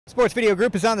Sports Video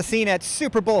Group is on the scene at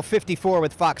Super Bowl 54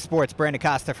 with Fox Sports. Brandon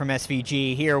Costa from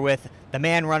SVG here with the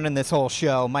man running this whole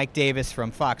show, Mike Davis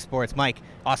from Fox Sports. Mike,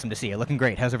 awesome to see you. Looking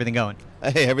great. How's everything going?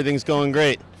 Hey, everything's going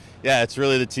great. Yeah, it's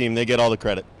really the team. They get all the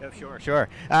credit. Oh, sure.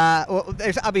 Well,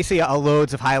 there's obviously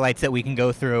loads of highlights that we can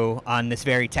go through on this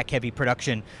very tech-heavy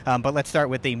production, but let's start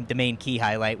with the main key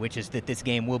highlight, which is that this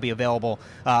game will be available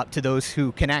to those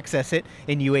who can access it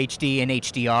in UHD and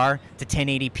HDR. It's a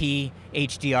 1080p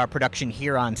HDR production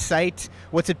here on site.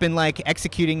 What's it been like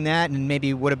executing that, and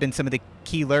maybe what have been some of the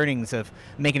key learnings of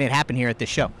making it happen here at this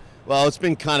show? Well, it's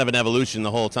been kind of an evolution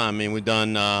the whole time. I mean, we've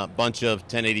done a bunch of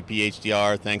 1080p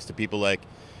HDR thanks to people like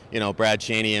Brad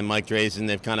Cheney and Mike Drazen.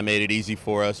 They've kind of made it easy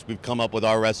for us. We've come up with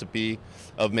our recipe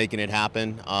of making it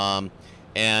happen.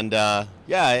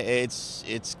 Yeah,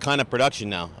 it's kind of production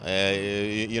now.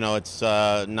 It's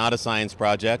not a science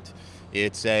project.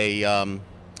 It's a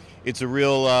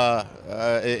real,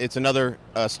 it's another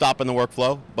stop in the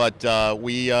workflow, but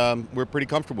we're pretty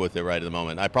comfortable with it right at the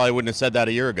moment. I probably wouldn't have said that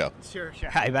a year ago. Sure.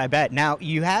 I bet. Now,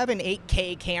 you have an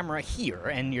 8K camera here,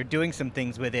 and you're doing some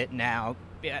things with it now.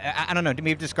 I don't know,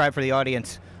 maybe describe for the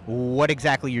audience what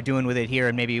exactly you're doing with it here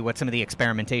and maybe what some of the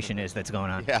experimentation is that's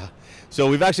going on. Yeah, so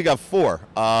we've actually got four.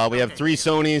 We have three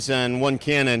Sonys and one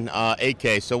Canon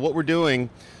 8K. So what we're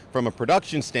doing from a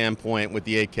production standpoint with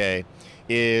the 8K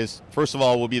is, first of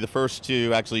all, we'll be the first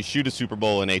to actually shoot a Super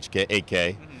Bowl in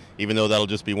 8K, even though that'll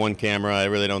just be one camera. I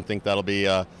really don't think that'll be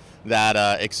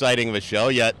that exciting of a show,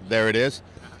 yet there it is.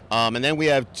 And then we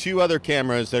have two other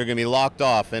cameras that are going to be locked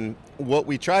off, and what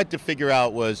we tried to figure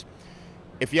out was,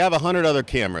 if you have 100 other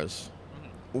cameras,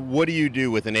 what do you do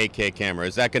with an 8K camera?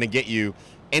 Is that going to get you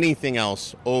anything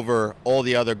else over all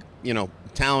the other,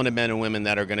 talented men and women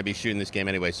that are going to be shooting this game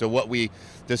anyway? So what we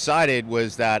decided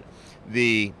was that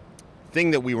the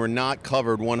thing that we were not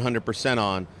covered 100%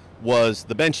 on was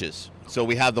the benches. So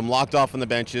we have them locked off on the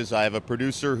benches. I have a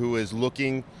producer who is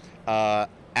looking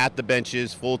at the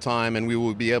benches full time, and we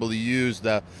will be able to use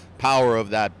the power of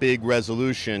that big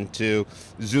resolution to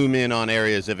zoom in on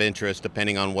areas of interest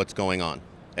depending on what's going on.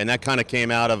 And that kind of came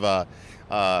out of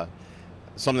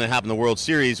something that happened in the World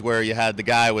Series, where you had the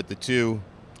guy with the two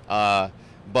Bud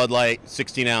Light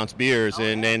 16-ounce beers,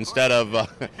 and instead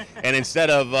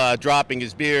of dropping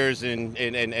his beers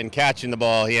and catching the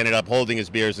ball, he ended up holding his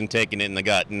beers and taking it in the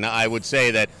gut. And I would say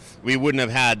that we wouldn't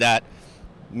have had that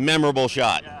memorable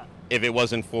shot if it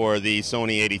wasn't for the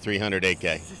Sony 8300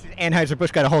 8K.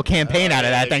 Anheuser-Busch got a whole campaign out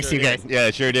of that, thanks to you guys. Yeah,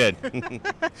 it sure did.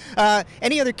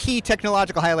 Any other key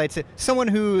technological highlights? Someone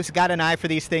who's got an eye for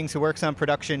these things, who works on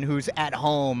production, who's at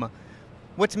home,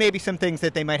 what's maybe some things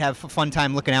that they might have a fun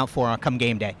time looking out for come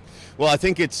game day? Well, I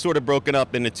think it's sort of broken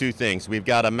up into two things. We've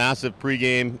got a massive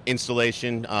pregame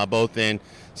installation, both in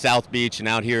South Beach and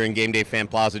out here in Game Day Fan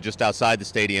Plaza just outside the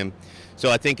stadium.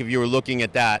 So I think if you were looking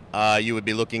at that, you would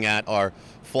be looking at our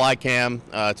fly cam.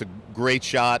 It's a great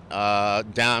shot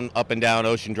up and down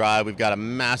Ocean Drive. We've got a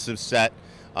massive set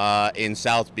in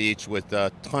South Beach with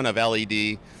a ton of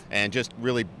LED, and just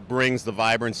really brings the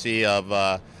vibrancy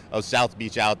of South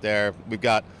Beach out there. We've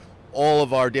got all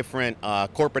of our different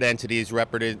corporate entities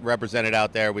represented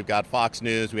out there. We've got Fox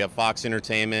News, we have Fox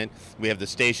Entertainment, we have the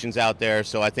stations out there.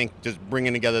 So I think just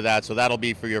bringing together that, so that'll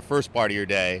be for your first part of your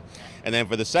day. And then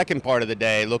for the second part of the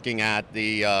day, looking at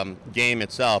the game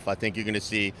itself, I think you're going to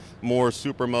see more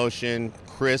super motion,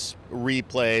 crisp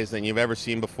replays than you've ever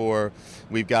seen before.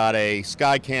 We've got a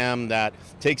Skycam that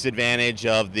takes advantage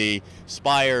of the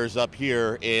spires up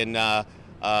here in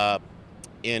Hard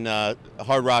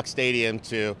Rock Stadium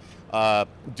to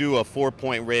do a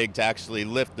 4-point rig to actually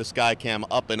lift the Skycam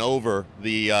up and over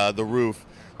the roof.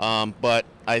 But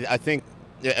I think,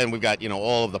 and we've got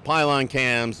all of the pylon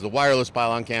cams, the wireless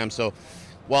pylon cams. So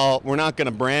while we're not going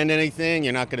to brand anything,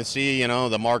 you're not going to see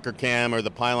the marker cam or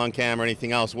the pylon cam or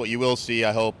anything else. What you will see,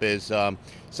 I hope, is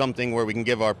something where we can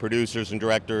give our producers and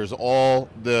directors all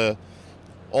the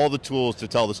tools to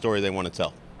tell the story they want to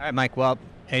tell. All right, Mike. Well,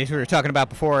 as we were talking about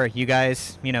before, you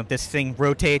guys, this thing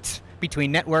rotates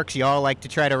between networks. You all like to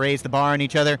try to raise the bar on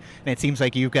each other, and it seems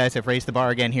like you guys have raised the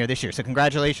bar again here this year. So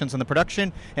congratulations on the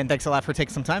production, and thanks a lot for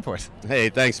taking some time for us. Hey,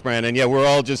 thanks, Brandon. Yeah, we're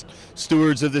all just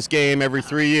stewards of this game every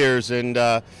 3 years, and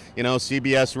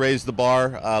CBS raised the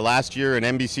bar last year and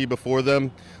NBC before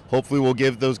them. Hopefully we'll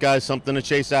give those guys something to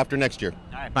chase after next year.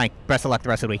 All right, Mike, best of luck the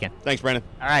rest of the weekend. Thanks, Brandon.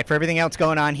 All right, for everything else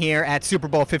going on here at Super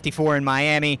Bowl 54 in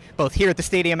Miami, both here at the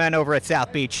stadium and over at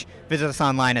South Beach, visit us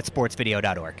online at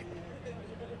sportsvideo.org.